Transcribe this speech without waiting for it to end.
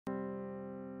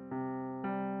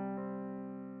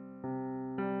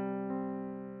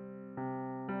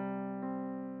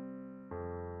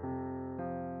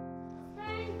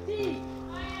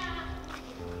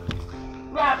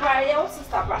I also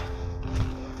stop.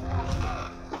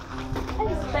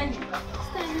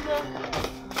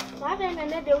 Why then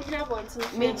I don't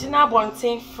have me Gina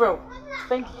Bontain fro.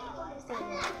 Spendy.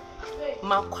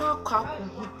 My quack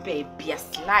baby a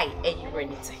sly and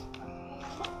anything.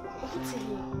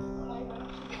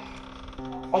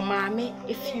 Oh, mammy,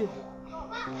 if you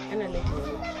and a lady.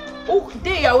 Oh,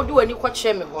 they I will do any quite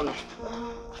shame honor.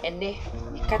 And they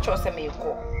catch us a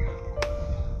call.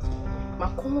 My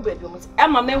cool baby was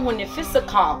Emma men when the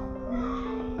physical.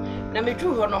 Now me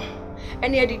drew honor.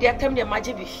 And I did attempt the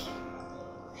magic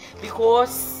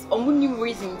because on one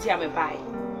reason to am by.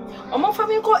 My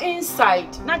family go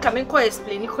inside. Now come and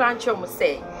explain. You can't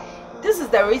say this is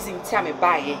the reason to am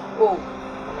by. Oh,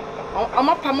 I'm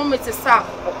a pamometer sack.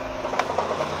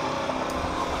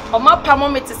 I'm a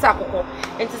pamometer sack.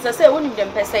 And to say when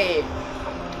them per se,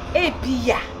 a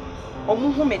pia or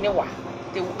muhumenewa,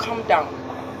 they will come down.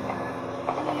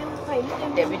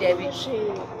 Debbie, we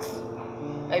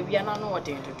are not know what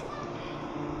they do.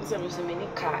 Many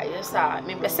car, yes, sir.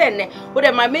 Me send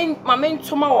what my main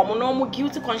tomorrow, no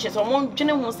guilty conscience, or one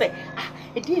general will say, ah,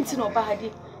 it didn't know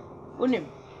bad.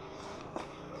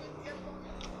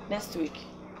 Next week.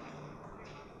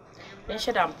 Then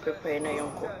should I prepare na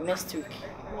yonko next week.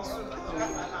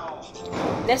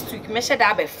 Next week, me should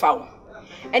I be found.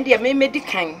 And they may make the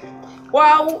kind.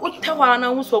 Wow, what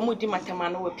Tawana was for Moody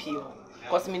Matamano appeal.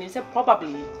 Because minister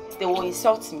probably they will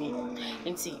insult me.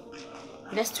 And see.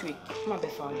 Next week, I'm be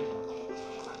found.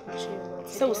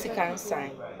 So she can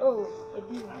sign. Oh,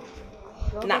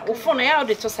 now, if I out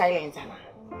the silent,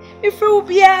 if you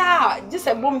be just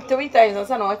a boom 3 times and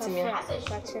son what me.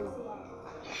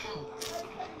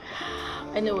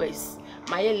 Anyways,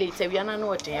 my later we are not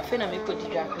what I feel I put the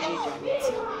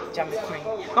jam coin.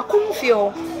 I couldn't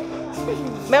feel.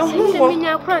 My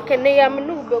crack and they am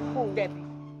no go Debbie.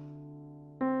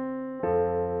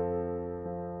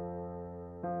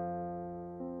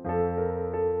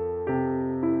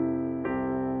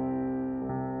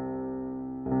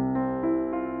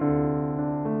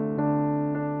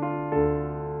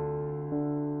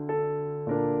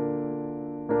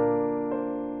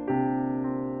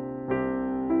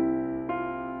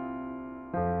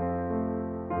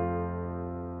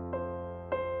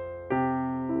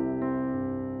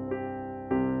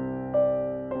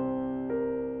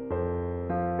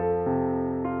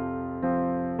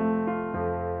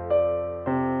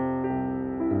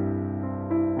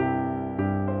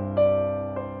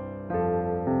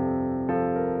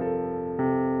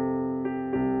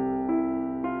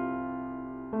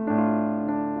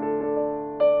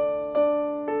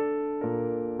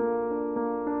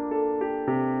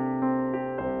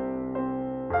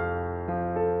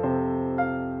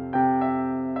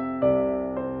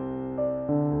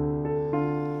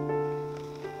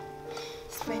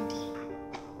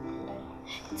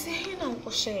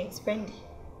 Spendy.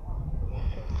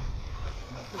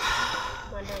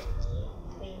 Madam,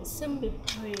 some be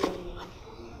free.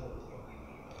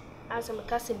 As I'm a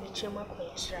cousin, the chema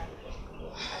quenchra.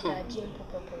 I got Jim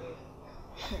Papa.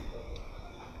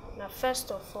 Now,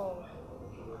 first of all,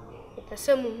 the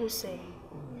person who say,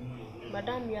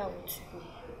 Madam, you are with you,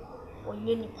 or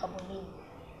Yenny Pabonini.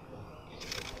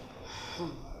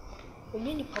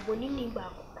 Yenny Pabonini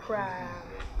back cry.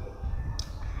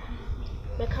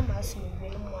 Come ask me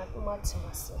what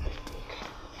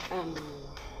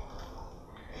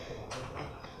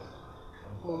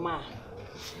Momaa,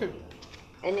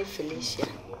 any Felicia,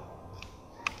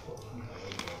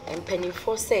 and Penny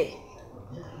for say,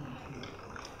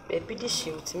 baby, this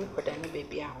shield to me, but I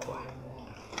baby aqua.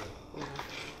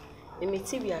 The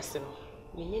material,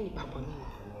 me Paboni.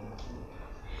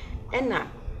 And now,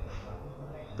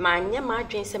 my near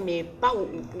margins may bow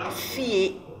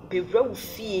fear. Be row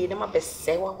fee, and my best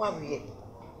say what we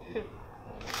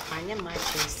I am my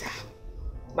chaser.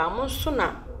 But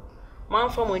sooner, man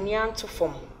from one yarn to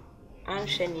form. I'm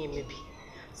shiny maybe.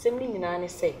 Simply Nana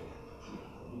say,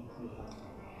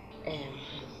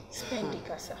 Spendy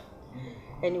Cassa.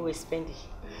 Anyway, Spendy,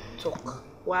 talk.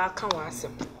 Why can't was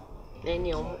him? Then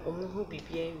you who be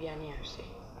very near say.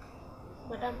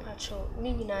 Madame Patrol,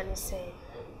 me Nana say.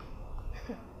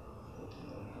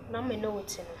 Now me know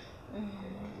it's in.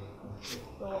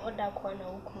 No other corner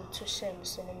who could to shame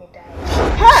so me die.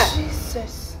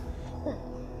 Jesus.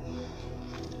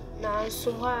 Now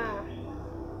so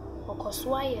of course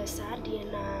why yes I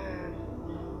did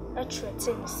a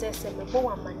threaten says a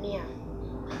boa mania.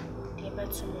 Dear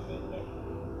but to me.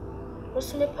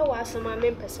 Was me power some my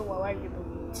main person while I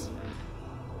rebuilt.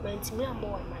 Meant me a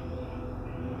boa mania.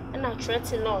 And I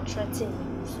threaten or threaten me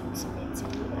to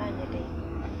me any day.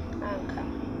 Anchor.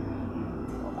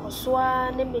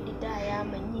 Okoswa ne medida ya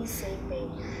manyi say be.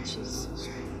 Jesus.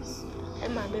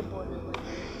 Emma me born.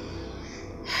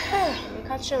 Me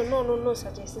catch no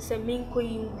suggest say me nko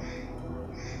yi.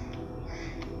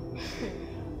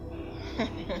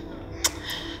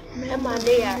 Emma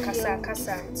ne ya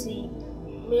kasa nti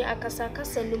me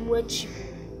akasa no mu achi.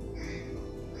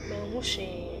 Me hu hwe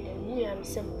emu ya me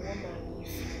say Momaa.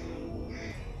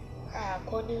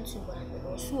 According to my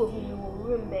also who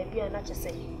room baby and not just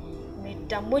say me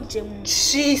damojem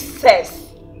Jesus.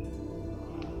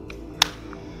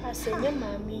 I say me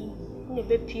mommy ne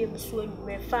be PM so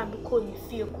me fam ko ni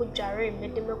fie ko dware me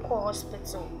de me ko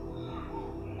hospital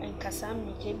en kasa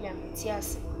me ke bia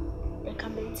metiase en ka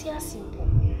metiase po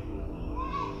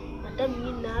madam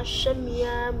ni na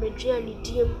hwemia meduani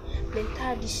diem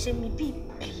mentade hyemi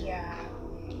bibia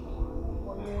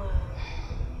wono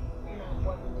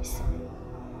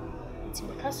it's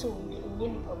because onye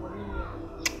ni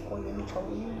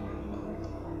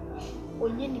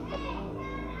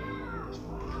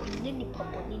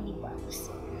paboni ba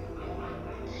kusi.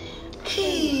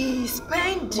 Hey,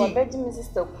 Spendy. What bed me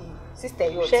sister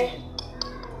you say?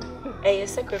 Eh,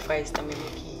 sacrifice na me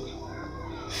make.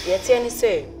 Yet any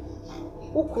say,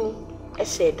 ukunu e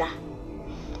sheda.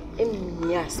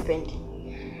 Emmia Spendy.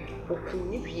 Ukunu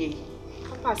ni wie.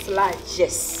 Papa's life,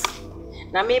 yes.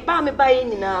 Na me ba ye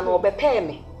nyina na obepe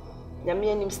me.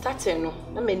 Nyame anim starting no,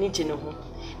 na me ni gye ne ho.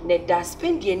 Na da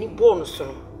Spendy ani bonus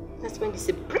no. Na Spendy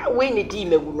se bra we ne di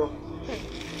magu no.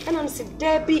 Ana se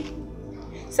Debbie.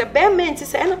 Se be me nti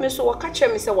se ana me so waka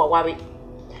kire me se waware.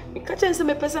 Me ka kire se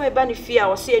me pesa me ba ne fie a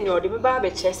wo se ani ode me ba be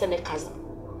kire se ne cousin.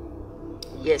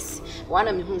 Yes,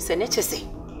 wana me hu se ne chese.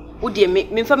 Wodi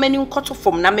me mfa mani nkoto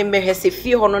fom na me mehwe se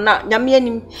fie ho no na nyame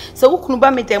anim se wokunu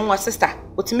ba me dem wa sister.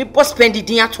 Otimi boss Spendy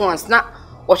din at once na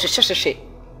o hwehwehwehwe.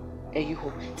 Eyi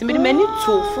ho. Ti me di mani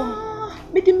to fom.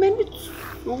 Me di mani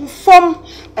to fom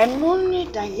eno ne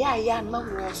da ya na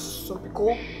wo so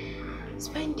because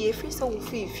Spendy e fi se wo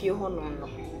fie ho no.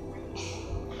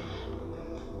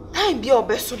 Time bi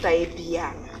obeso da e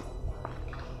bia.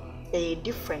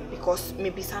 Different because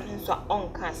maybe something so on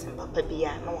cancer papa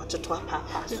bia na wato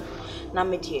papa so na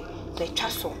me die le twa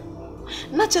so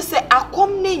na che se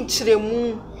akom ne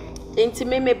nkyeremu enti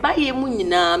me baye mu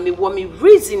nyina me wo me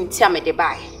reason ti amede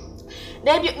baye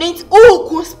na bi enti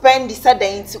ku Spendy sada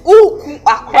enti ku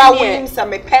akra wonim sa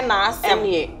me pe na asem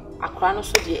ene akra no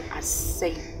so die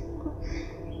asai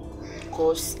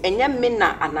cause enya me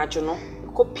na anajo no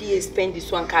ko pie Spendy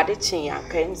so anka de chen ya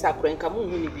kan sa akra nka mu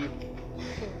hu ni bi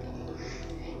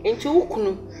enti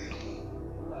ukunu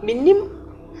menim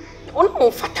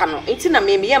ono fata no enti na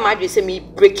me ye ma adwe se me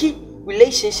breaki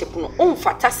relationship no on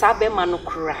fata sa be ma no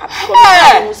kra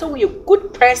because so we a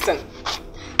good person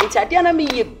enti ade na me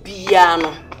ye bia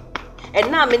no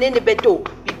and na me ne bedo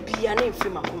bibia na mfiri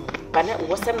makom ba na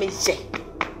wo se me je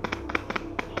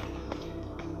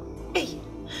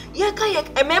ye ka ye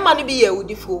emema no bi ye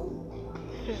udifo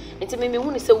enti me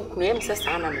hu ni se ukunu em se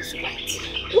sa na no so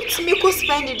Wutimi ko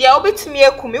Spendy dia obetimi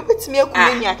ekumi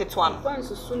ni aketo ano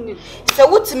fansusu ni se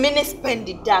wutimi ne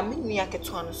Spendy da me ni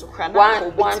aketo ano so kra na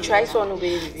ko one try so no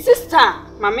be sister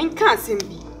ma me nka asem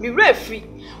bi me refri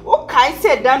o kai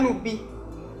se da no bi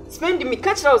Spendy me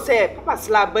catch out say papa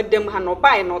slab badam ha no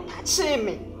bai no tache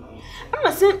me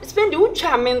ama Spendy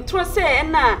utwa me ntro say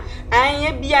na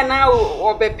anya bia na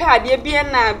obepe ade bia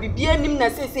na bibia nim na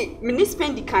say me ni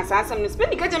Spendy kan sa asem no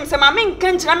Spendy ka je me say ma me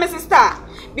nka nchira me sister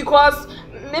because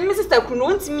me sister kunu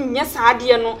ntimi nya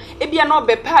saade no ebia na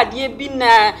obepa ade bi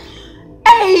na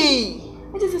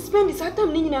it is Spendy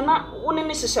satam ni nyina na woni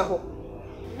ne hyehye ho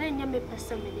na nya me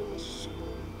pesa me ni hyehye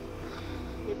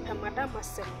me pa madam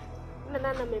asem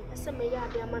na me pesa me ya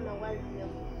ade ama na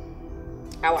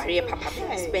aware papa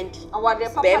Spendy aware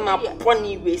papa be ma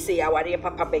poni we say aware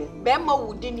papa ben be ma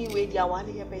wudi ni we di aware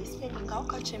be Spendy ka o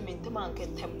ka cheme ntema nke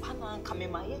tempa na nka me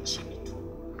ma ye chimitu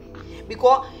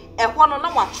because ehwo no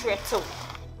na wa tretew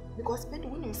because Spendy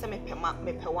wonim se me pe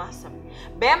wasam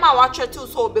be ma wa tretew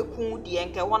so obeku die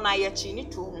nke wona ye chi ni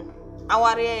tu hu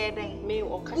aware ye den me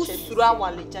o ka che usuru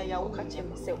awaleja ya o ka che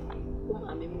me se o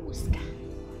ma me mu ska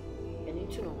eni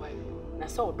tu no why na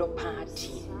so odo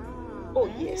party oh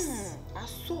yes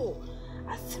aso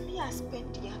asemi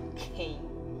Spendy akain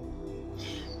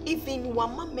even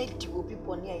wama made you obi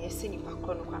boni ayese ni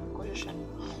pakro no kwa ko hwehwe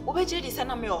obeje di se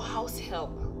na me your house help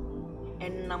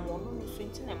and na mo no so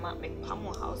nti ma me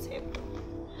pamo house help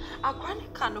akwani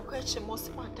kan no kwache mo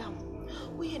se madam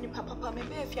wo ye ni papa me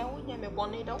be afia wo nya me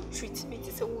boni da wo treat me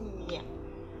ti se wo nua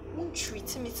wo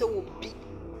treat me se wo bi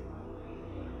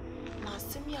na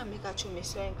asemi ameka cho me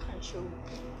so en kan show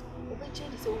obeje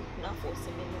di se wo na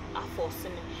force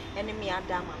me ene me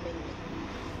adam ameni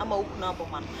ama ukuna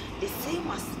boman the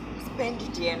same as spend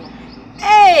it no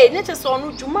hey nete so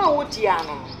no dwuma wo dia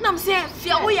no na mse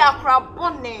fia wo ya akra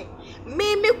bone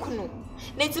me kunu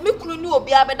neti me kunu ni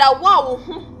obi abeda wo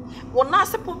hu wo na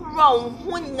se popura wo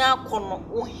hu nya kono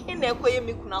wo he na ekoye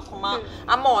me kunu akoma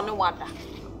ama one wada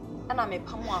ana me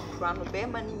pamu akra no be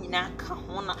ma ni nyina aka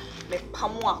ho na me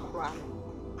pamu akra no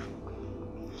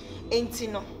enti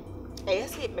no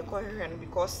say me ko hwehwe no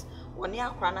because one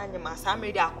akra na nyima sa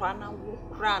me di akra na wo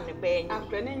kra ne be nya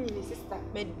akra na nyini sister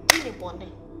me di ne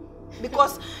bone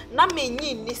because na me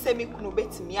nyi ni se me kunu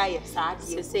betimi aye sa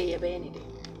ade say ye be ni de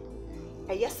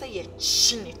say ye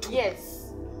chine too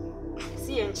yes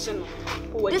see en chino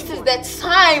this is the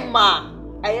time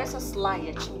say sly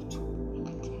ye chine too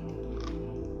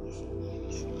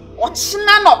o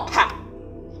china no pa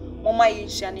Momaa ye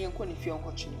hia na ye ko ni fie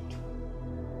onko chine too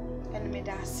and me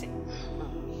da se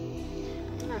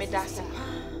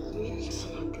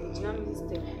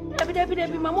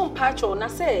Debbie, my mom patch on. I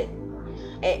say,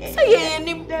 say,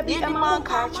 my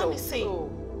patch say,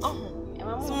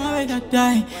 I can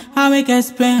die, I can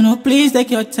explain. Oh, please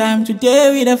take your time.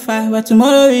 Today we the fight, but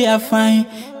tomorrow we are fine.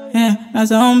 Yeah,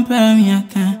 as I'm paying me, I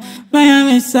can.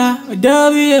 Miami, sir, be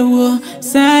a war.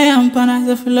 Say, I'm panas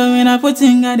of flowing. I put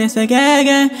in God, there's a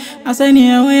gag. I say,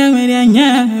 near way, I'm ready. I'm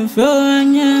if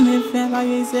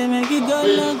I say, make it go,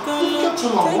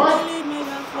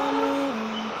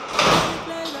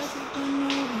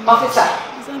 Officer,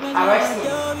 arrest him.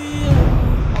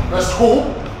 Arrest who?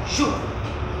 You.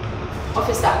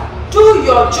 Officer, do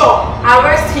your job.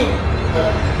 Arrest him.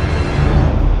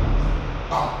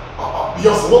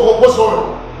 Yes, what's going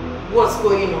on? What's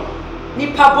going on?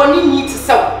 Nipa boni need to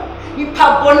sell.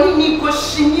 Nipa boni need go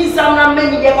shini zamna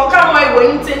many. They go come my way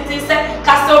into say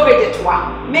castle ready to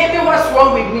one. Maybe what's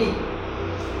wrong with me?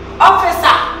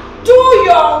 Officer, do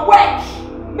your work.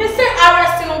 Me say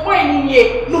arrest him when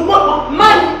ye. No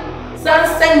man.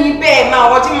 San ni be ma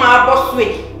oji ma boss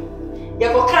way. They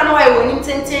go come my way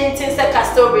into say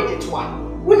castle ready to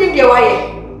one. Who need your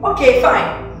way? Okay,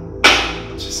 fine.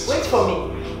 Wait for me.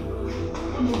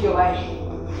 You are a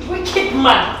wicked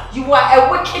man. You are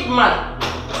a wicked man.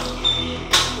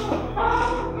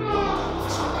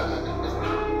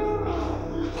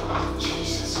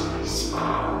 Jesus Christ.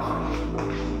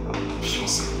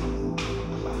 Beyoncé.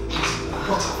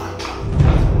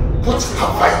 What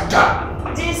have I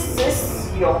done? This is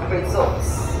your results.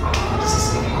 This is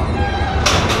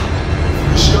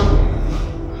Michelle.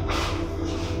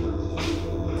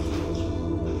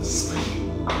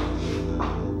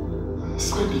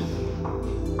 Spendy.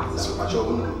 So my job.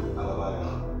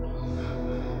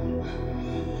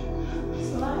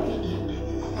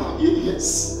 Yes.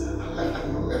 I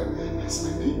know.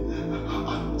 Spendy.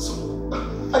 So,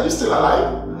 are you still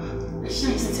alive?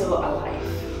 She's still alive.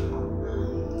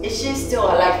 Is she still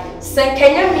alive?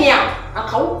 Senkenya mia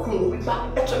akawuku biba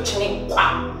etotwene kwa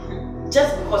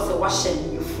just because they was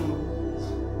shedding your food.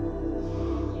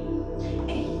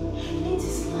 Hey, it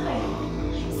is life.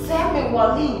 Say me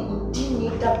wali udini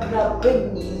da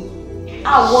brabeni. I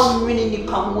want winning the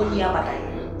pamoni abadai.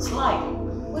 It's life.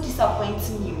 What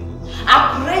disappointing you?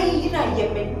 I pray in a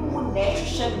yemen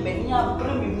nation many are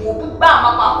bringing more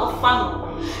bama fan.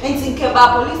 And think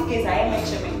about police case I am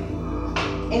mentioning.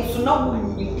 And so now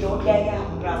you don't get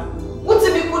what's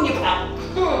a big one you have?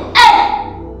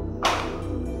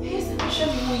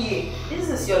 This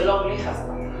is your lovely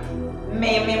husband.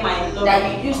 Me, my love.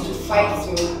 That you used to fight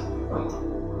me.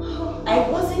 I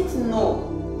wasn't no.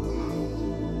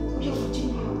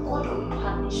 God will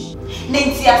punish.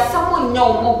 Nancy, as someone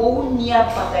know more near,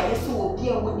 but I guess will be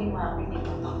a winning man.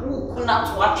 Who could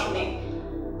not watch me?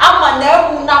 I'm a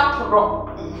never not pro.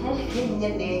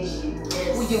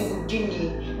 Would you dinner?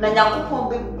 Nanyaku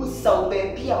be busa be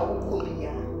pia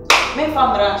ukobia. Me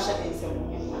famra shame se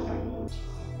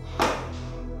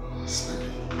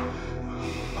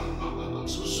I'm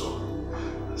so sorry.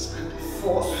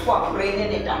 For swap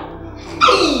raining it down.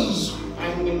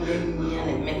 And you bring me a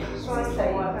minute.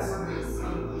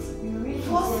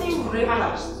 Forcing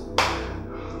rapist.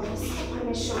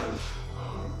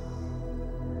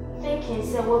 Thinking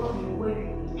say what you worry.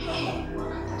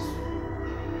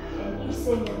 And if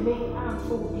say the main arm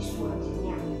for this one in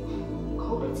here,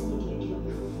 call it immediately.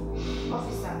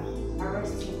 Officer,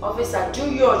 arrest him. Officer, do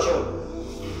your job.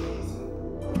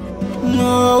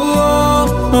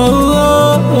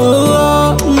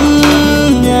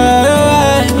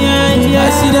 I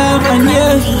see that one,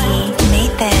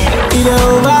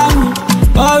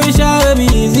 oh, we shall be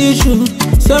easy true.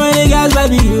 So many guys,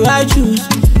 baby, you I choose.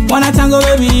 Wanna tango,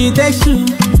 baby, it takes two.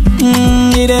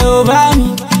 It over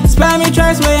me. Spare me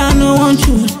twice where I no one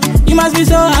choose. You must be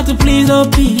so hard to please, oh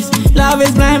please. Love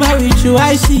is blind, but with you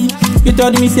I see. You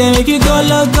told me, say, make you go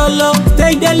low, go low.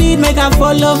 Take the lead, make I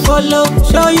follow, follow.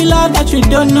 Show you love that you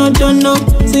don't know, don't know.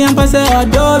 Say I'm passing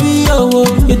ODO,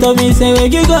 you told me, say,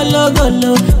 make you go low, go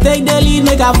low. Take the lead,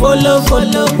 make I follow,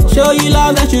 follow. Show you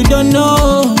love that you don't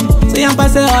know. Say I'm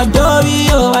passing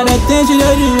ODO, and the things you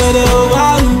don't do with it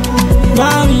over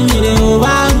me, they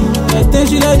over me. The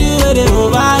things you don't do with it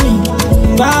over me,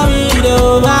 they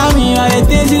over me. And the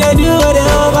things you don't do with it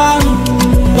over me,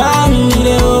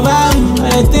 they over me.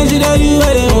 And the things you don't do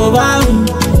with it over me,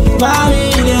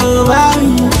 they over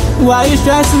me. Why you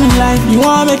stressing me like you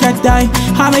want make I die?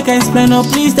 How make I explain? No,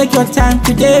 please take your time.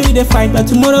 Today we the fight, but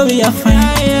tomorrow we are fine.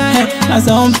 Hey, that's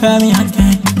on me I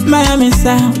can't. Miami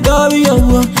sound, do we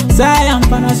over? Say I'm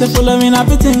fine, I say follow me, not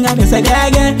pretend I say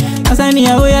again. I say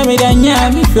near we are made and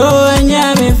yeah, me flow and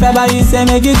yeah, me faba. You say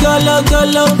make you go low, go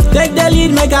low. Take the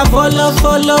lead, make I follow,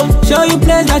 follow. Show you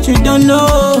place that you don't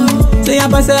know. Say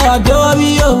I'm passing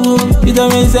ODO, you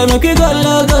told me say make you go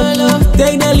low, go low.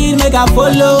 Take the lead, make I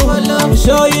follow, follow.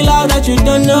 Show you love that you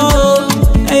don't know.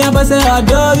 Hey, I'm passing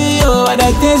ODO, and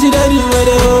the things you don't do with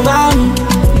it over me,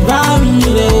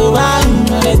 they over me.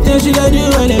 And the things you don't do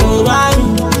with it over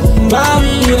me,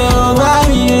 they over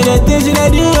me. And the things you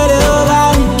don't do with it over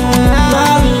me,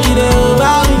 they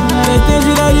over me. And the things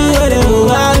you don't do with it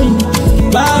over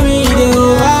me, they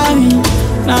over me.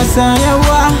 Now say yeah,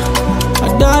 what? I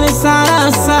done it, son.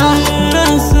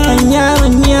 And yeah.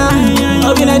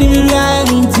 Open the baby, I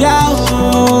ain't tell.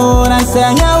 Oh, I say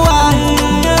yeah, what?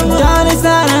 I done it,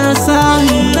 son.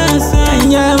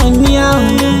 And yeah.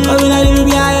 Open the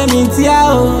baby, I ain't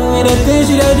tell. The things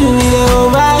you don't do, they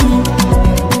over me.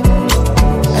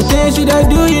 The things you don't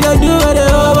do, they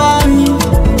over me.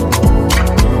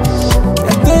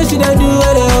 The things you don't do,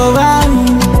 they over me.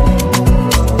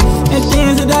 The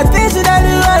things you don't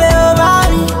do, they over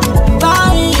me.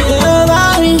 They over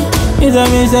me. You told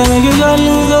me, say, make you go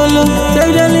low.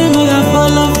 Take the lead,